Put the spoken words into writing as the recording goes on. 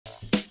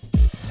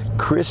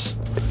Chris,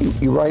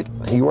 you write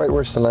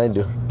worse than I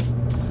do.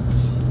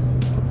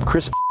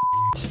 Chris.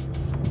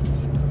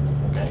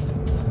 Okay.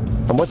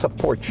 And what's a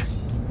Porsche?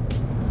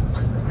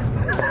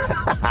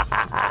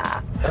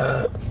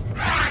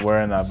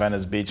 We're in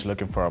Venice Beach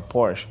looking for a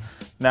Porsche.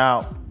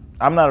 Now,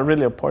 I'm not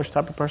really a Porsche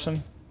type of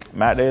person.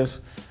 Matt is.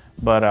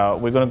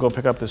 But we're gonna go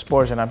pick up this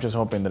Porsche, and I'm just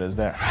hoping that it's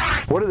there.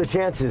 What are the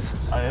chances?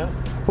 Oh yeah?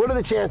 What are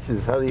the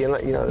chances? How do you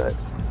know that?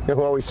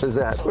 Who always says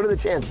that? What are the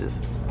chances?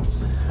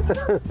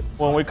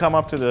 When we come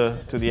up to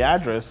the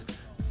address,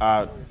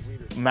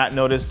 Matt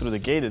noticed through the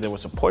gate that there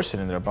was a Porsche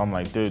sitting there. But I'm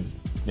like, dude,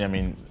 I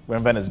mean, we're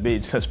in Venice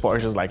Beach. There's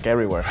Porsches like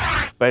everywhere.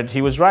 But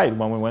he was right.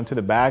 When we went to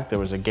the back, there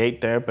was a gate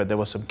there, but there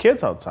was some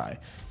kids outside.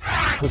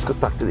 Let's go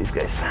talk to these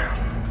guys.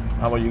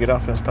 How about you get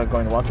off and start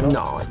going walking over?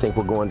 No, I think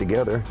we're going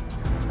together.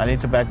 I need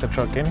to back the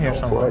truck in here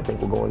somewhere. I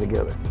think we're going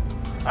together.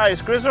 Hi,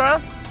 is Chris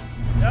around?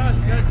 Yeah,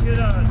 you guys here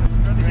to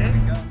repair the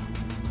gate?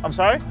 I'm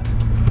sorry?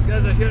 You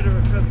guys are here to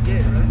repair the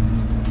gate, right?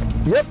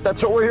 Yep,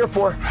 that's what we're here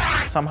for.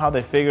 Somehow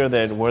they figure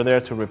that we're there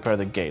to repair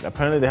the gate.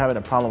 Apparently they're having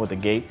a problem with the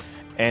gate,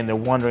 and they're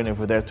wondering if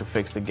we're there to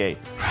fix the gate.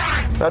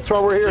 That's why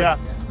we're here. Yeah,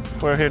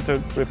 we're here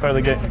to repair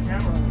the gate.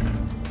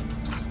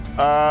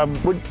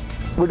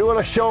 We're doing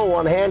a show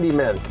on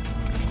handymen.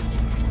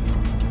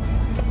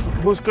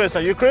 Who's Chris?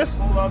 Are you Chris?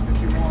 Pull up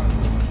if you want.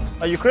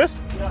 Are you Chris?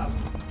 Yeah.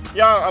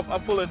 Yeah, I'll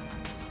pull it.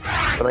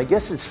 But I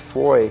guess it's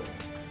Froy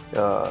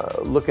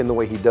looking the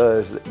way he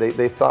does.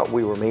 They thought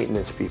we were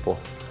maintenance people.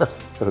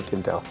 Who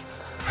can tell?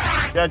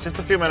 Yeah, just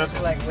a few minutes.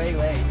 Like, wait.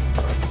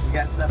 We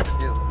got stuff to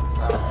do.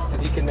 So,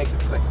 if you can make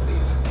this quick,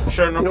 please.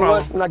 Sure, no You know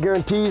problem. what? Not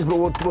guarantees, but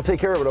we'll take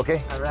care of it,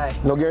 okay? All right.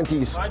 No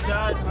guarantees. My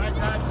dad.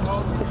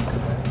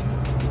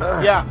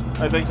 Yeah,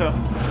 I think so.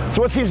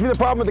 So what seems to be the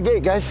problem with the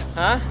gate, guys?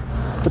 Huh?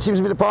 What seems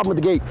to be the problem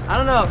with the gate? I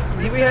don't know.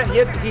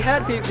 He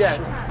had people. Yeah.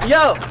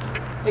 Yo!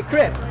 Hey,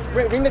 Chris,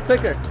 ring the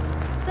clicker.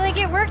 So like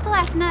it worked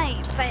last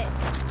night, but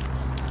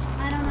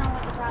I don't know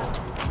what the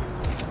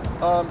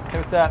problem is. Hey,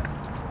 what's up?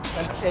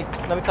 Hey,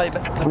 let me call you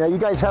back. Now you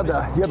guys have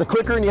the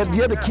clicker and you have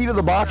the key to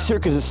the box here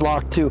because it's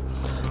locked too.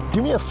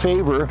 Do me a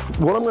favor.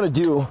 What I'm going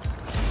to do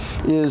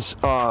is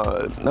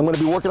I'm going to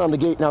be working on the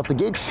gate. Now if the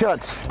gate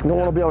shuts, no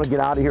one will be able to get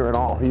out of here at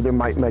all, either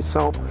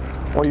myself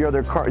or your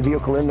other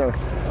vehicle in there.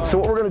 So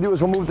what we're going to do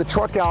is we'll move the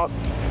truck out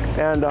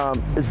and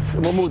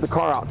we'll move the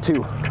car out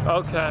too.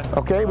 Okay.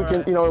 Okay, we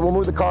can, we'll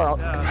move the car out.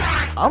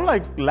 Yeah. I'm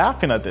like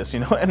laughing at this,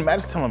 and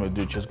Matt's telling me,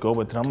 dude, just go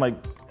with it. I'm like,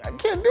 I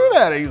can't do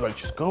that. And he's like,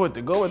 just go with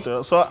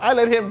it. So I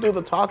let him do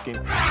the talking.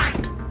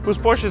 Whose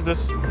Porsche is this?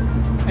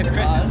 It's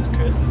Chris's. It's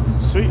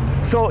Chris's. Sweet.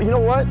 So you know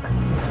what?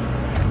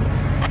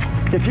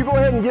 If you go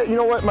ahead and get,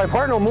 my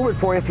partner will move it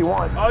for you if you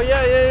want. Oh,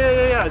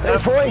 yeah. Hey,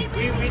 Froy,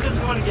 We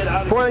just want to get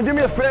out of Froy, here. do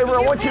me a favor.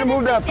 I want you to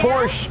move that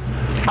Porsche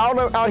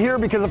out here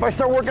because if I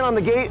start working on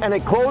the gate and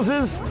it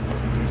closes,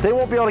 they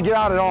won't be able to get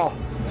out at all.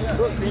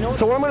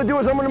 So what I'm going to do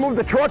is I'm going to move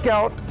the truck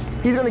out.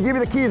 He's going to give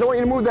you the keys. I want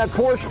you to move that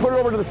Porsche, put it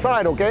over to the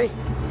side, okay?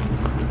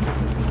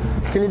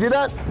 Can you do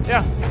that?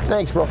 Yeah.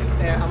 Thanks, bro.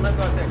 Yeah, I'm gonna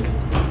go out there.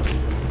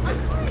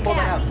 Pull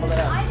that out.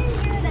 I didn't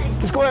hear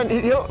that. Just go ahead.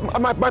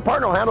 My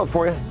partner will handle it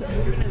for you.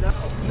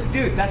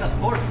 Dude, that's a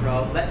Porsche,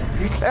 bro.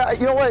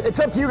 You know what? It's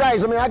up to you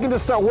guys. I mean, I can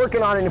just start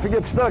working on it, and if you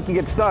get stuck, you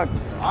get stuck. All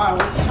right, we're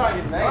just trying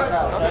to get Meg's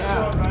house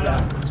right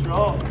now. Let's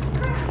roll.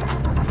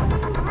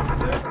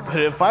 But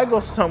if I go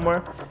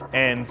somewhere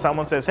and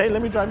someone says, hey,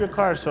 let me drive your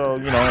car so,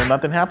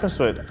 nothing happens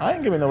to it, I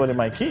ain't giving nobody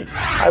my key.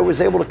 I was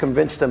able to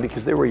convince them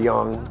because they were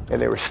young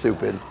and they were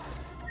stupid.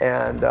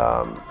 And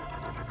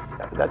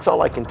that's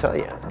all I can tell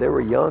you. They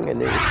were young and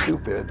they were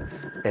stupid.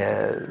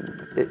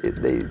 And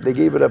they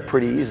gave it up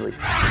pretty easily.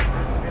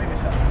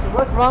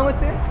 What's wrong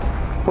with it?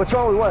 What's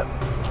wrong with what?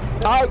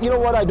 You know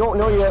what? I don't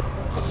know yet.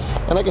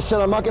 And like I said,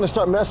 I'm not going to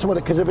start messing with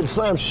it because if it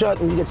slams shut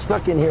and you get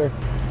stuck in here,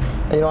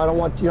 I don't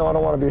want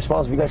to be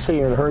responsible. You guys say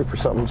you're in a hurry for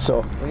something,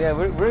 so. Yeah,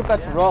 we're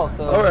about to roll.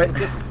 So all right.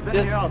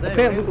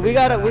 We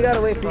gotta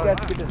wait for you guys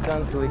to get this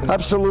done so we can.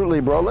 Absolutely,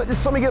 bro. Let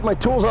me get my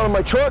tools out of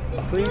my truck.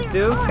 Please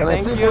do. And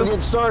I think we're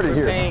getting started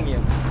here. Paying you.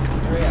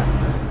 Yeah.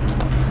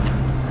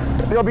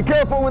 Be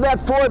careful with that,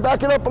 Froy.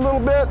 Back it up a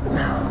little bit.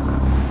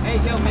 Hey,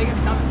 yo, Megan's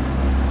coming.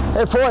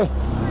 Hey, Froy.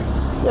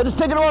 Yeah, just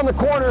take it around the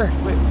corner.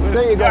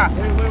 There you go.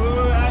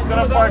 Yeah. I'm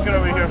gonna park it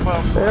over here,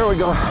 folks. There we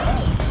go.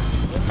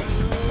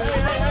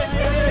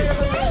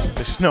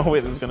 There's no way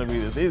this is gonna be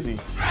this easy.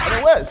 And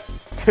it was.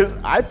 Because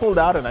I pulled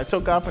out and I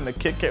took off and the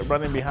kid kept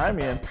running behind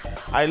me and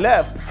I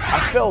left. I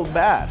felt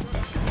bad.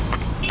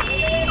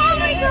 Oh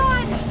my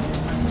god!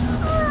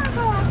 Oh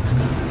god!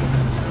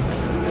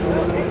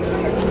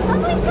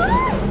 Oh my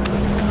god!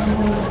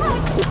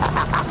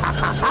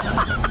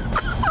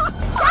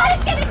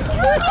 Dad is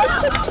gonna kill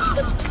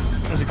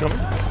you! Is he coming?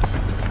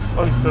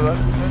 Oh, he's still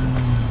running.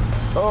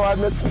 Oh, I've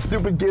met some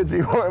stupid kids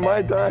before in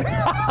my time.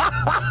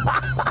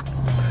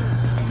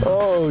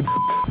 Oh.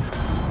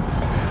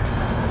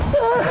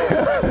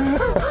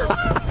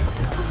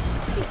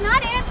 He's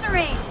not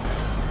answering.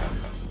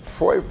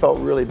 Froy felt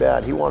really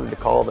bad. He wanted to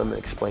call them and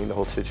explain the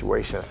whole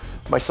situation.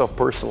 Myself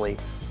personally,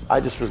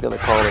 I just was going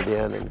to call it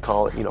in and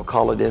call it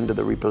into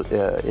the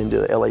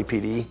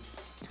LAPD,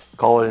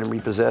 call it in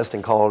repossessed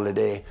and call it a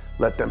day.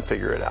 Let them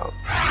figure it out.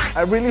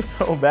 I really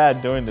felt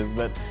bad doing this,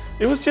 but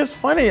it was just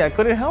funny. I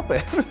couldn't help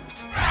it.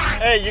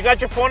 Hey, you got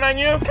your phone on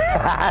you?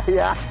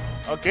 Yeah.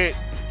 Okay,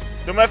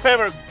 do me a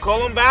favor,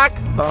 call him back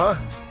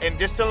and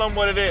just tell him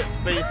what it is,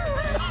 please.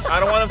 I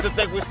don't want him to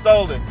think we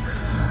stole it.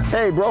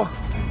 Hey, bro,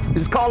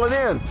 just call it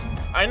in.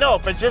 I know,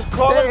 but just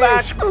call him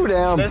back. Screw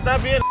them. Let's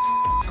not be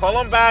call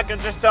him back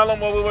and just tell him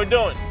what we were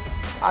doing.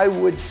 I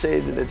would say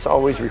that it's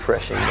always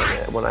refreshing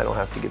when I don't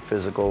have to get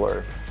physical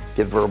or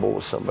get verbal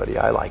with somebody.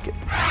 I like it.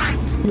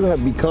 You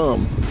have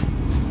become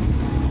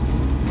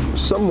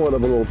somewhat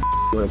of a little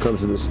when it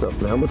comes to this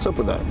stuff, man. What's up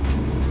with that?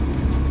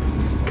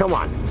 Come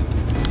on.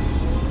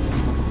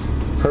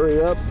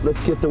 Hurry up,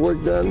 let's get the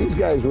work done. These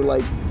guys were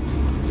like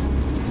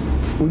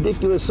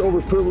ridiculous,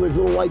 overprivileged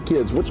little white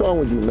kids. What's wrong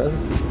with you, man?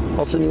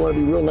 All of a sudden you want to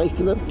be real nice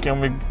to them? Can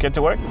we get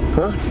to work?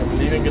 Huh? Can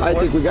we even get to I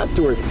work? think we got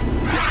to work.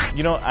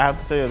 You know, I have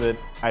to tell you that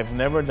I've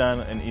never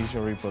done an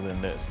easier repo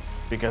than this.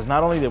 Because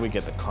not only did we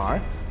get the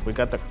car, we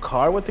got the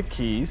car with the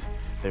keys.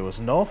 There was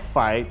no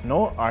fight,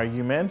 no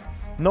argument,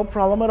 no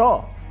problem at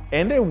all.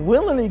 And they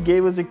willingly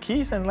gave us the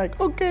keys and like,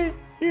 okay,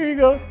 here you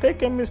go.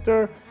 Take him,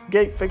 Mr.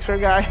 Gate Fixer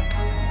guy.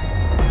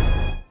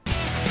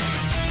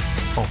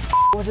 Oh,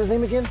 what's his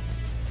name again?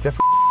 Jeffrey.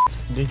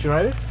 Did you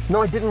write it?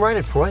 No, I didn't write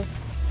it, Froy.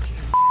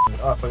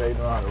 Oh, I forgot you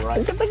know how to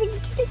write.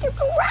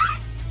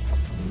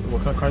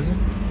 What kind of car is it?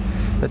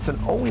 That's an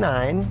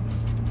 09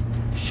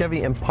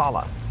 Chevy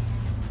Impala.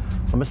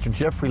 Well, Mr.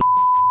 Jeffrey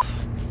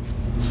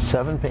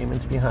 7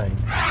 payments behind.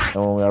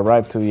 And when we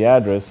arrived to the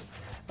address,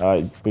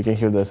 we can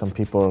hear there's some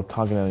people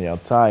talking on the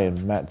outside,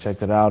 and Matt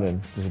checked it out,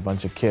 and there's a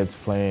bunch of kids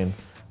playing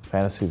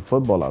fantasy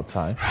football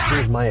outside.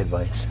 Here's my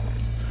advice.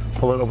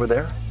 Pull it over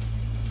there.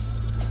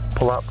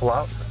 Pull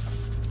out,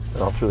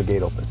 and I'll throw the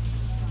gate open.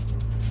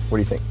 What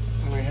do you think?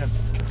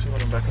 Can see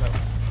what I'm backing up.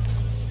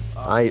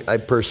 I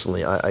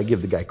personally, I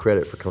give the guy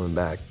credit for coming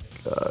back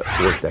to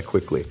work that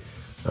quickly.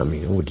 I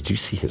mean, oh, did you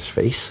see his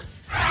face?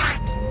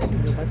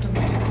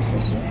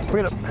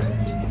 Bring it up.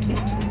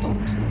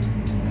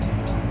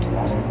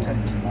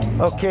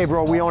 Okay,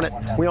 bro, we own it.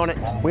 We own it.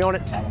 We own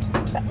it.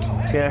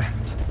 Yeah.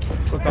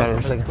 Go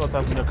talk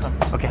to the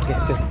company. Okay,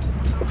 good.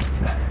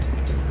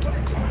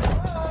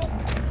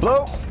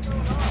 Hello?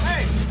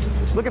 Hey!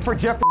 Looking for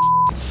Jeffrey.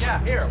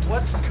 Yeah, here.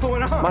 What's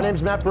going on? My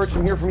name's Matt Froy.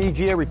 I'm here from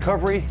EGA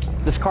Recovery.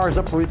 This car is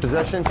up for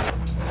repossession.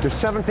 There's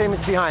 7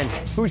 payments behind.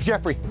 Who's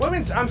Jeffrey? What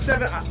means I'm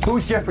 7?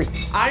 Who's Jeffrey?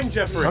 I'm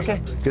Jeffrey.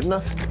 Okay, good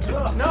enough.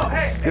 No,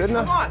 hey, Good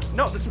enough. come on.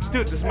 No, this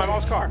is my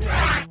mom's car.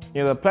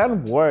 You know, the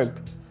plan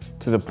worked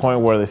to the point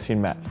where they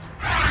seen Matt.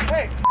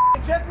 Hey,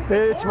 Jeffrey.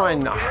 It's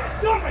mine now. It's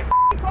still my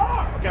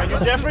car. Okay, are you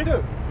Jeffrey?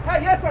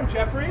 Hey, yes, I'm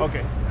Jeffrey.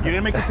 Okay, you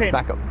didn't make the payment.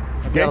 Back up.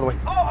 Get out of the way.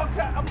 Oh,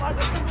 okay. I'm like a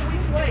couple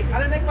weeks late. I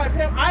didn't make my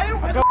payment. I don't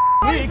have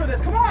money for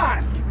this. Come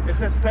on. It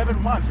says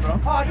 7 months, bro.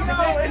 Oh, you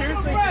know, it's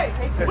Seriously? right.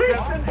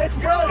 It's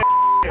really.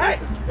 Hey,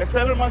 It's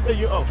 7 months that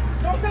you owe.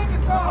 don't take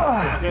his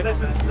car. Okay,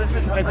 listen.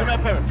 Hey, do me a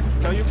favor.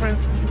 Tell your friends,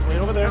 just wait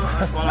over there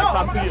while I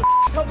talk to you.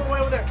 Come the way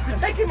over there. You're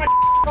taking my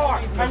car.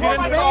 I you want didn't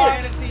my pay car.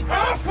 it.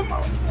 Oh, come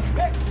on.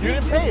 Hey, You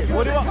didn't pay it.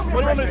 What do you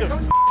want me to do?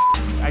 Come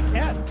I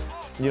can't.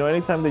 You know,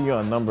 anytime that you're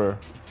on a number,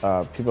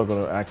 people are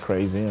going to act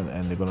crazy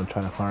and they're going to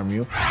try to harm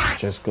you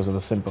just because of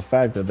the simple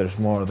fact that there's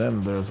more of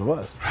them than there's of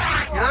us.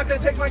 You're not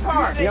gonna take my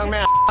car. Young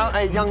man,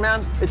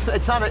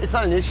 it's not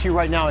an issue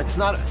right now. It's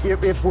not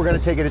if we're gonna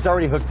take it. It's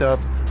already hooked up.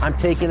 I'm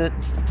taking it.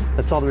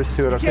 That's all there is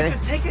to it. You Okay? can't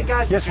just take it,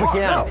 guys. Yes, we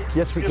can. No.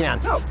 Yes, we can.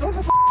 No, don't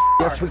touch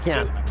Yes, we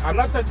can. I'm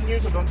not touching you,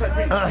 so don't touch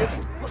me.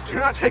 You're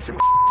not taking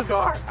my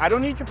car. I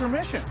don't need your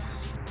permission.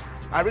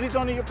 I really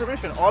don't need your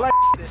permission. All I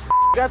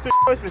got to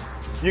choice is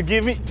if you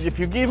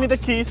give me the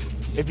keys,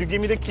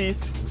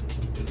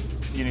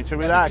 you need to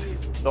relax.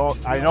 Don't,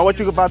 I know what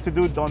you're about to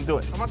do, don't do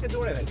it. I'm not gonna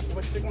do anything.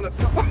 I'm just gonna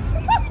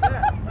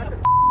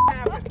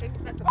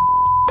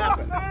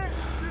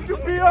You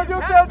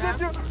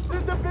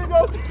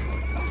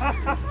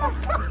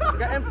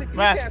got MC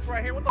Matt. cats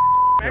right here. What the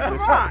man?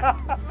 Come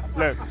on.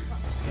 Look,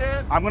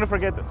 I'm gonna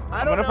forget this.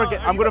 I'm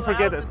gonna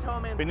forget this.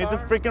 We need to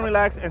freaking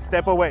relax and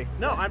step away.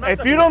 No, I'm not.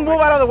 If you don't move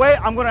out of the way,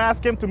 I'm gonna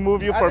ask him to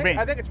move you for me.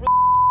 I think it's.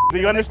 Do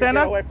you understand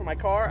that? Away from my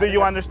car. Do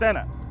you understand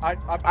that? I'm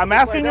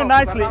asking asking you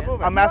nicely.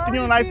 I'm asking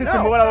you nicely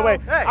to move out of the way.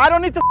 Hey. I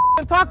don't need to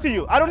talk to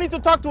you. I don't need to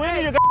talk to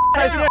any of you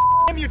guys.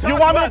 You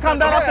want me to come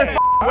down up there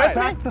with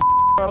me?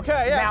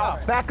 Okay, yeah. Now,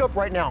 back up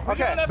right now.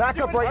 Okay. Back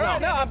up right now.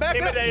 No, I'm back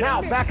up.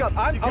 Now, back up.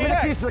 Give me the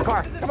keys to the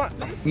car. Come on.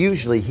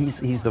 Usually,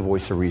 he's the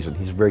voice of reason.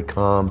 He's a very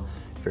calm,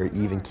 very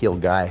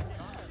even-keeled guy.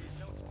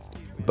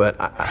 But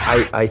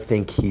I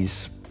think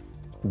he's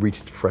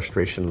reached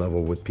frustration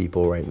level with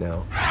people right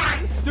now.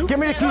 Give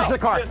me the keys to the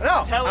car.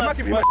 No, I'm not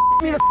giving you my.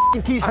 Give me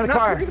the keys to the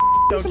car.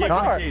 Don't give me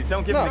Huh? the keys.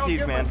 Don't give me the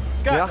keys, man.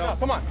 Yeah? No,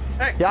 come on.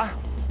 Hey. Yeah?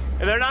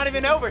 They're not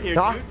even over here,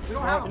 Huh? dude. You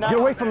don't have Get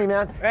away from me,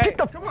 man. Hey, Get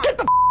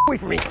the away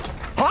from me.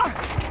 Huh?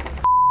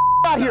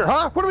 Out here,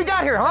 huh? What do we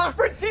got here, huh?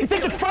 You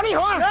think it's funny,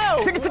 huh? No.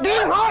 You think it's a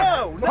game,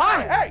 huh? No.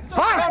 Huh? Hey,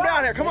 Huh? calm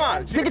down here. Come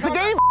on. You think it's a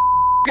game?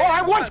 Oh,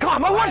 I was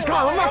calm. I'm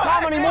not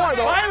calm anymore,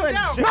 though.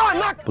 Violence. No, I'm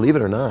not. Believe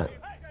it or not,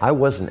 I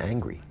wasn't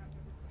angry.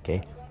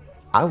 okay?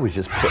 I was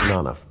just putting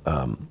on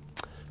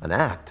an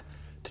act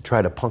to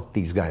try to punk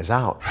these guys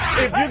out.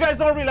 If you guys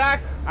don't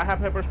relax, I have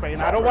pepper spray,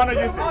 and I don't want to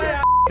use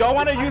it. Don't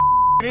want to use it.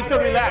 You need to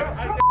relax.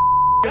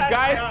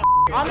 Guys,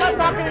 I'm not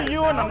talking to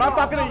you, and I'm not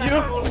talking to you.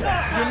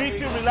 You need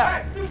to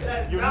relax.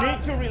 You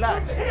need to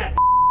relax.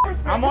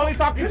 I'm only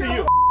talking to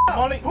you. I'm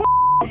only.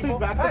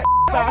 Back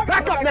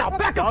up now.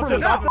 Back up for me.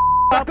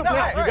 Back up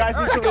now. You guys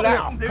need to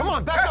relax. Come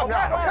on, back up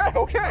now.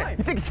 Okay.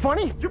 You think it's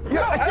funny?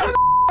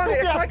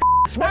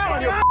 Smile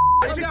on your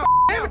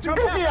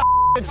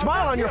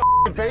smile on your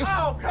face.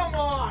 Oh, come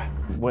on.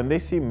 When they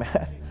see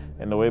Matt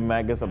and the way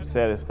Matt gets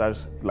upset, it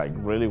starts like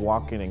really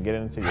walking and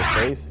getting into your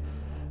face.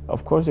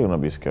 Of course they're gonna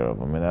be scared of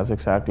him. I mean, that's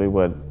exactly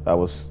what I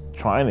was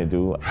trying to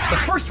do. The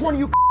first one of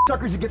you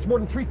suckers that gets more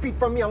than 3 feet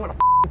from me, I'm gonna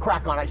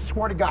crack on. I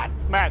swear to God.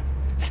 Matt,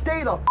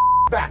 stay the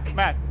back.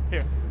 Matt,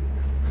 here.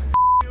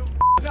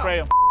 Spray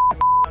him.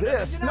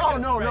 This? No.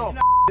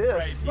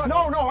 This?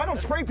 No, I don't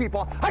spray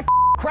people. I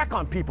crack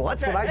on people.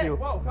 That's what I do.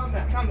 Whoa, calm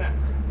down.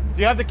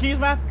 Do you have the keys,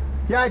 Matt?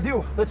 Yeah, I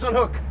do. Let's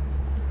unhook.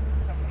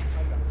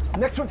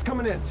 Next one's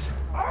coming in.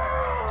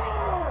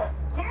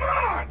 Come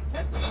on!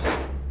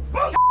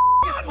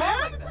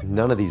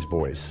 None of these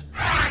boys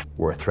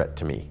were a threat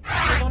to me.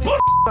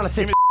 Trying to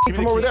say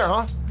from over there,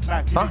 huh?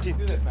 Matt, huh? Do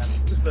this, man.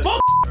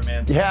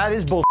 Man. Yeah, it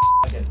is bull.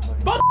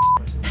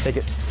 Take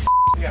it.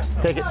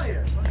 Take it.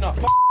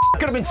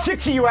 Could have been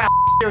 6 of you out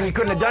here and you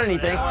couldn't have done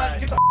anything.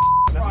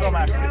 Let's go,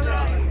 Matt.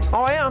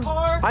 Oh, I am.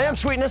 I am,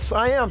 sweetness.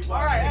 I am.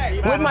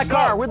 With my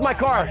car. With my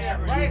car.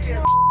 Right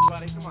here,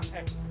 buddy. Come on.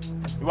 Hey.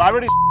 I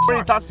already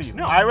talked to you.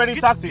 No, I already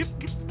talked to you.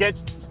 get-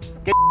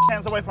 Get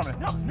hands away from it.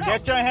 No.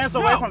 Get your hands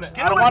away from it.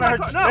 Get I don't away want to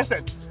from hurt my you. car.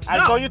 Listen, I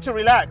No. told you to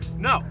relax.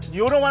 No.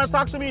 You don't want to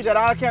talk to me, then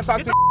I can't talk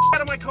Get to the you.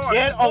 out of my car.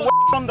 Get away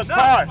from the No,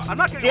 car. I'm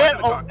not getting away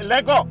from the car.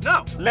 Let go.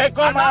 No. Let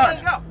go, I'm not my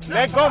letting go. No,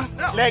 Let go.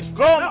 no. Let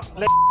go. No.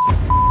 Let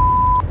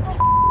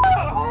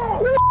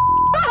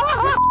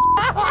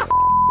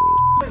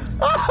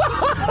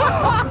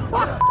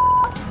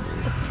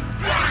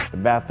The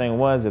bad thing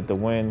was that the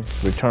wind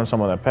returned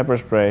some of that pepper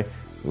spray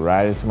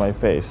right into my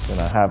face, and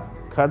I have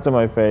cuts on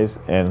my face,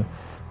 and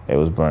it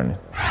was burning.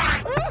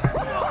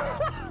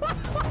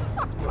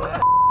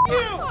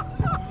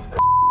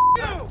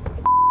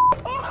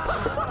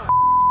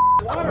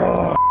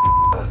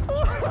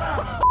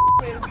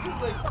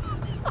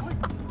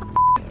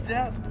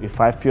 If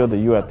I feel that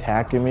you're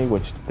attacking me,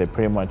 which they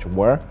pretty much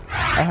were,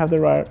 I have the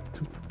right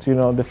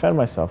to defend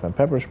myself and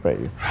pepper spray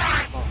you.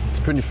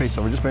 Just bend your face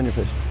over. Just bend your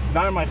face.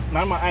 Not in my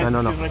eyes. No.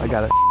 I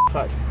got it.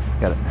 Cut.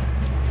 Got it.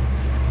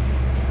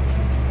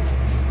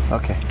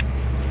 Okay.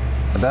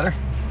 That better?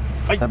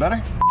 That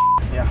better?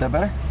 Yeah. That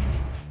better?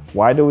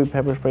 Why do we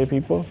pepper spray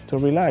people? To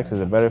relax. Is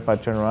it better if I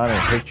turn around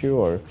and hit you,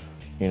 or,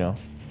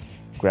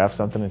 grab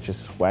something and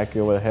just whack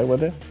you over the head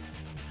with it?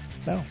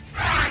 No.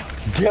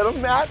 Get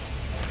him, Matt.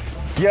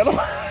 Get him.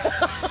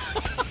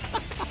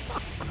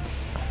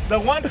 The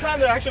one time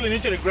that I actually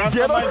need you to grab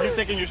Get somebody, him. you're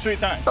taking your sweet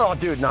time. Oh,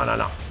 dude, no.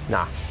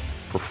 Nah.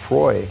 For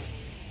Froy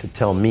to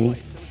tell me,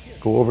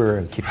 go over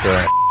and kick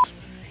their ass,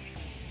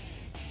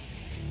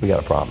 we got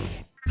a problem.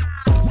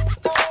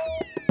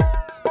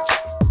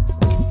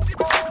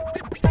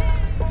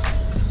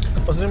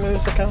 What's the name of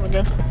this account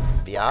again?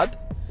 Viad?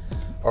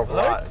 Or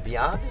What?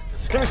 Viad?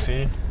 Let me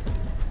see.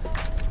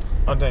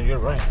 Oh, damn, you're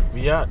right.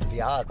 Viad.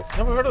 Viad.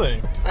 Never heard of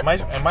it.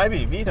 It might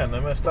be Vita, and I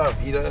messed up.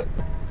 Vita?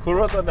 Who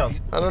wrote that down?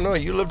 I don't know.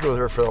 You lived with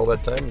her for all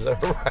that time. Is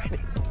that right?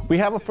 We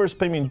have a first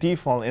payment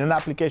default in an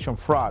application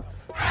fraud,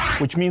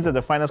 which means that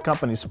the finance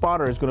company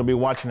spotter is going to be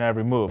watching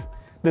every move.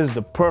 This is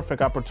the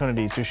perfect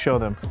opportunity to show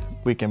them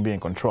we can be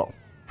in control.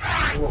 Do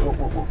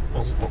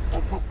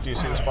you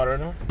see the spotter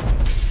anywhere?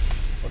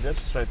 Oh, that's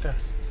just right there.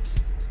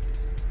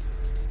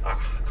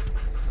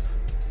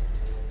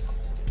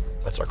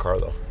 That's our car,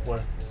 though.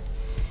 Where?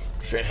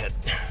 Straight ahead.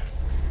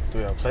 Do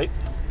we have a plate?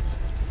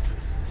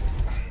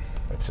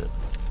 That's it.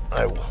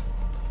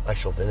 I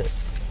shall bin it.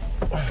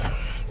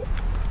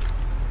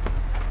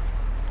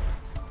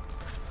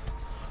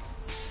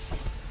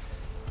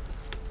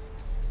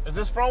 Is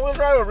this front wheel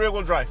drive or rear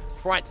wheel drive?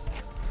 Front.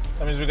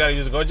 That means we gotta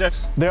use the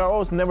Gojeks? They are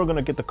always never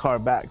gonna get the car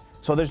back,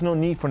 so there's no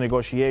need for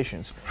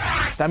negotiations.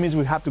 That means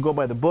we have to go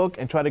by the book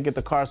and try to get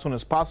the car as soon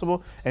as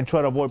possible and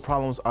try to avoid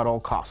problems at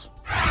all costs.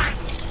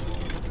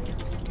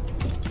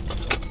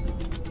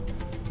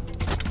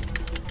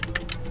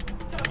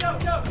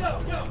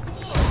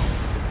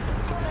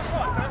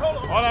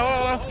 Hold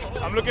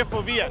on. I'm looking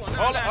for Via.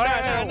 Hold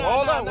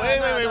on. Wait.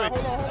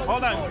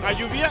 Hold on. Are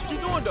you Via? What you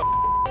doing,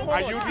 though?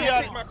 Are you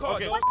Via?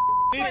 Okay.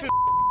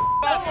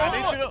 I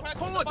need you to.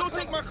 Hold on, don't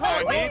take my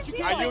car. Are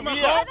you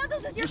Via?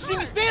 You see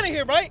me standing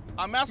here, right?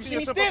 I'm asking you a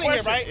me simple standing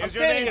here, question. right? I'm Is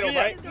your name standing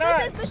here, Via?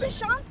 right? This is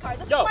Sean's car.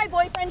 This Yo. is my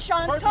boyfriend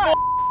Sean's First of car. all,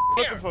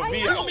 Looking for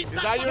Via.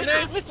 Is that your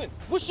name? Listen,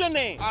 what's your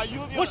name? Are you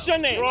the What's your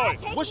name? Froy.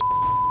 What's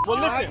well,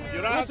 listen,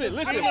 You don't have to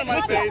listen, scream in my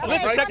listen, face.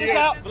 listen, Right check this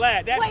here. out.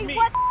 Vlad, that's Wait, me.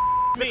 what?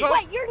 Me.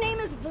 Wait, your name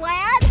is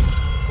Vlad?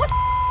 What?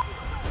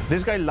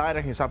 This guy lied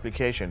on his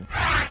application.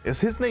 Is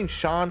his name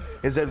Sean?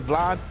 Is it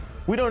Vlad?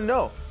 We don't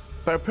know.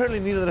 But apparently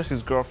neither is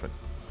his girlfriend.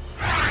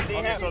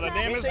 Okay, so the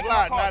name is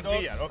Vlad, not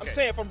Dia. Okay. I'm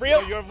saying, for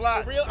real, So you're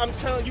Vlad. For real, I'm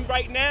telling you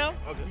right now,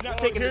 you're not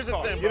taking Here's this the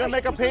car. thing. You didn't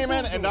make a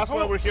payment, and that's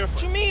what we're here for.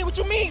 What you mean? What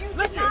you mean?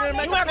 Listen, you're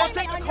make not a gonna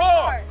take payment the on your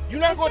car. car. You're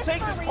not gonna Is this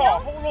take for this real? car.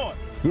 Hold on.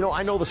 You know,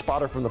 I know the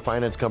spotter from the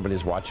finance company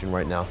is watching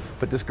right now,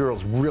 but this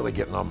girl's really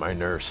getting on my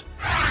nerves.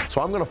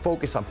 So I'm gonna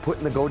focus on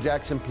putting the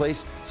Go-Jacks in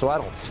place so I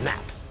don't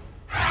snap.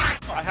 I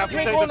have to You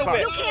take ain't the going car.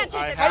 nowhere. You can't take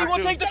the How car. you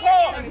gonna take the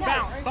car? You're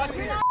not-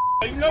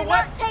 You know You're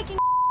what? not taking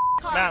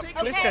car. Matt,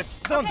 please Okay?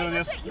 don't Okay, do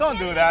this. listen, you Don't can't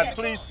do take that. it.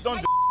 Please don't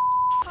do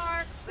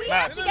Car. We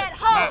Matt. have to get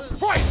home.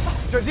 Froy,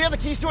 does he have the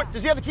keys to it?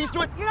 Does he have the keys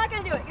to it? You're not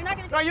gonna do it. You're not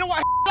gonna do No, it. you know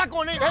what? Not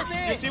going in.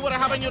 Hey, You see what I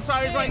have on your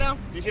tires right now?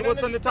 You hear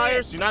what's on the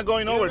tires? You're not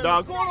going nowhere,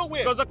 dog. What's going on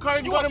with? Because the car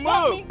ain't You gonna gonna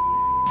stop move. me?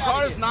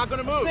 Car is not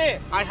gonna move. That's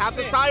it. I have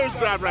the That's it. tires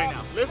grabbed right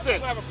now. Listen,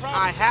 gonna have a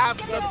problem. I have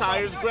the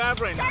tires grabbed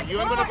right now. You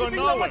ain't gonna go You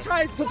know nowhere. what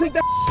tires? So take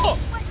that off.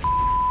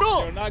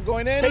 You're not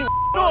going in. Take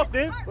off,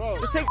 then. Bro.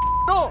 Just take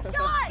off.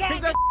 Sean.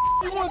 Take that.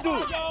 You wanna do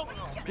it?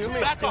 do me.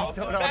 Back off.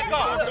 Don't- Back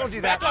off. Don't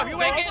do that. Back off.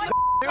 You ain't getting the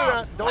Do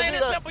that. Don't plain do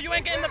and that. simple. You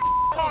ain't getting the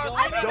car. Don't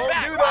back. do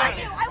that.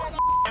 I will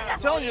I'm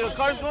telling you, the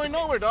car's going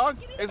nowhere, dog.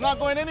 It's not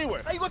going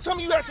anywhere. How you gonna tell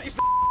me you actually it's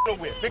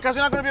nowhere? Because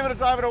you're not gonna be able to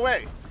drive it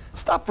away.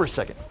 Stop for a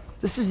second.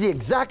 This is the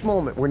exact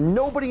moment where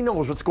nobody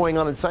knows what's going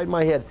on inside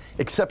my head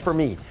except for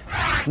me.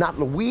 Not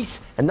Luis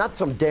and not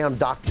some damn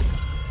doctor.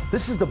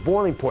 This is the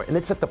boiling point, and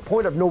it's at the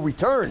point of no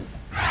return.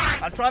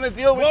 I'm trying to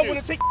deal with Well, you. when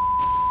it take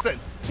Listen,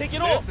 take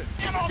it off. listen.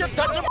 You're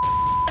touching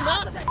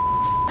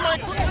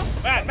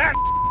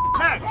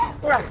Matt.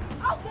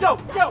 Yo,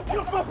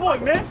 get my boy,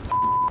 man.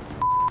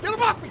 Get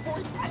him off me,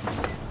 Froy.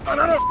 No.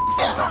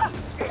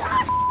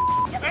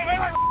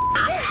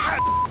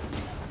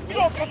 Get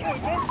off my boy,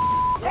 man.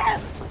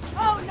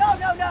 Oh, no.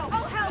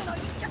 Oh, hell no.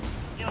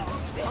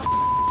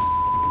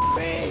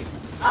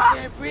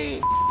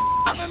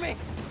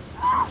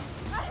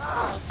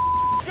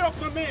 Get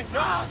off my man.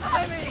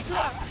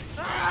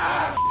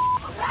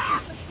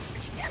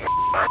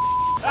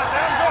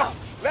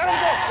 Let him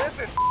go.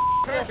 Listen.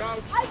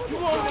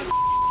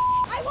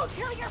 I will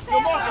kill your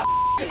family.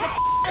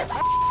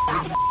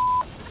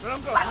 Let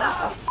him go.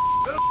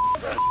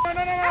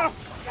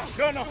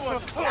 No.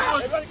 Go.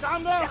 Everybody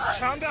calm down.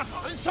 Calm down.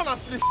 Shut up.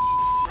 If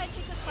I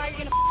take this car, you're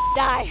gonna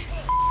die.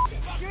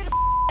 You're gonna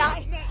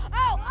die.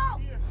 Oh,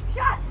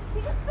 shut.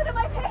 He just spit in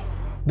my face.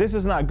 This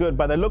is not good.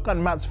 By the look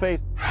on Matt's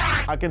face,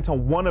 I can tell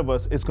one of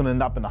us is going to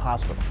end up in the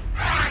hospital.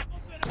 I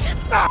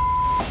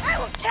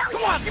will kill you.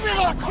 Come on, give me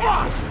another. Come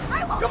on.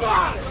 I will kill you.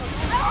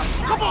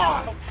 Come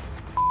on.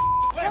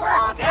 We're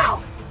all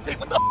now. Hey,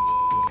 what the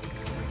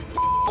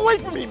away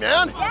from me,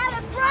 man. Yeah,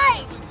 that's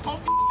right.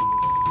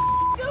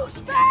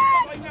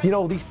 Douchebag. You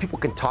know, these people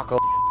can talk all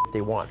they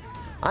want.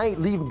 I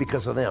ain't leaving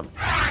because of them.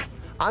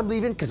 I'm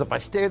leaving because if I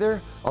stay there,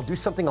 I'll do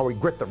something I'll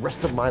regret the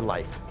rest of my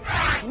life.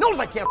 He knows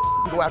I can't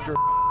go after.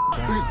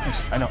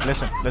 I know.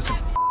 Listen.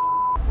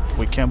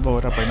 We can't blow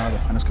it up right now. The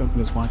finance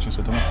company is watching,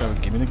 so do me a favor.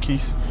 Give me the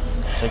keys.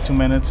 Take 2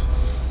 minutes.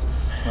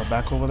 Go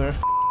back over there.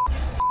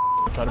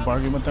 Try to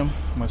bargain with them.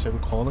 I'm gonna say we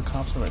call the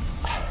cops already.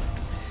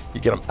 You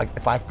get him.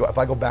 If I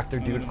go back there,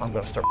 dude, I'm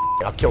gonna start.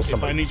 I'll kill If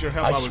somebody. I need your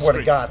help, I will swear to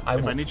scream. God, I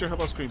If will. I need your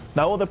help, I'll scream.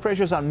 Now all the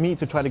pressure's on me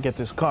to try to get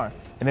this car.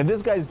 And if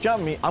this guy's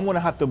jump me, I'm going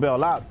to have to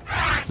bail out.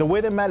 The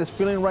way that Matt is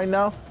feeling right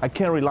now, I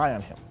can't rely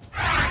on him.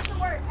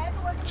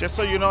 Just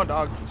so you know,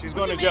 dog, she's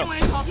going to jail.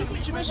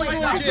 She's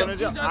going to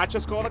jail. I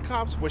just called the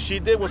cops. What she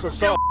did was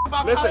assault.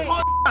 Listen,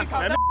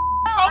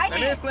 let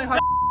me explain how.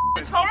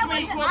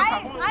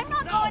 I'm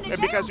not going to jail.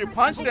 And because you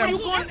punched them,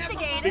 He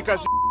instigated.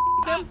 because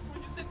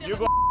you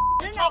go.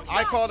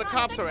 I called the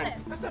cops already.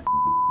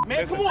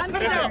 Man, come on,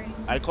 come down.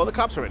 I called the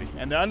cops already,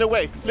 and they're on their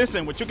way.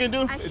 Listen, what you can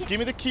do is give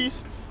me the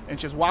keys and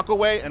just walk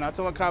away, and I'll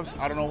tell the cops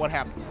I don't know what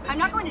happened. I'm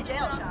not going to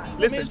jail, Sean.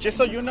 Listen, just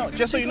so you know,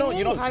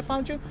 you know how I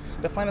found you?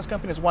 The finance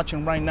company is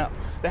watching right now.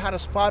 They had a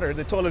spotter.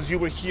 They told us you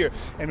were here,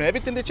 and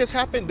everything that just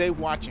happened, they're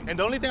watching. And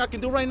the only thing I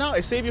can do right now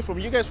is save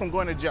you guys from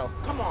going to jail.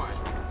 Come on.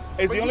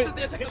 It's the only.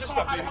 Get your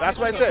stuff, man. That's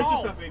what I said.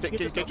 Get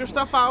your stuff, Get your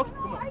stuff out.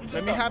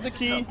 Let me have the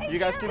key. You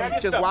guys can Grab your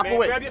just stuff, walk man.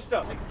 away. Grab your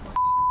stuff.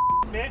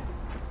 Man,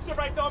 sit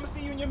right there. I'm gonna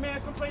see you and your man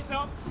someplace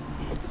else.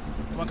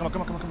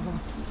 Come on.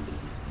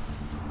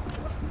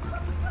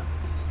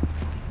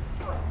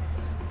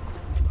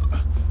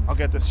 I'll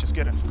get this. Just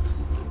get in.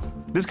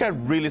 This guy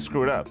really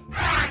screwed up.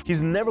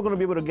 He's never going to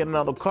be able to get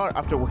another car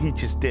after what he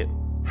just did.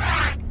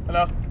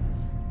 Hello?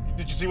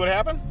 Did you see what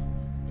happened?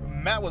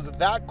 Matt was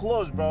that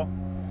close, bro.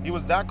 He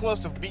was that close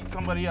to beat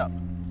somebody up.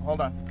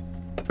 Hold on.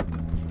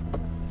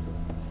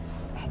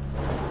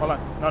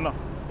 No.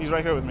 He's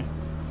right here with me.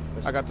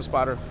 I got the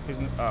spotter. He's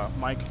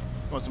Mike.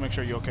 He wants to make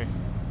sure you're okay.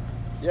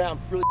 Yeah, I'm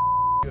really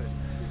good.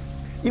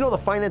 You know, the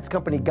finance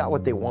company got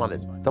what they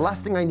wanted. The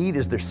last thing I need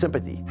is their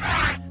sympathy.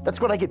 That's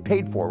what I get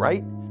paid for,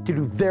 right? To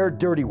do their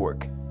dirty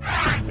work.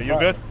 Are you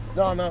good?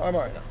 No, I'm all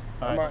right now.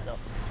 I'm all right now.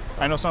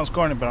 I know it sounds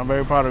corny, but I'm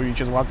very proud of you. You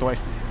just walked away.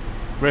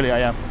 Really, I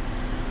am.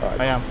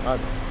 I am.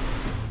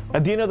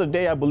 At the end of the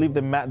day, I believe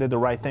that Matt did the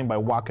right thing by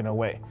walking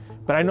away.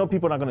 But I know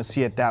people are not going to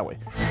see it that way.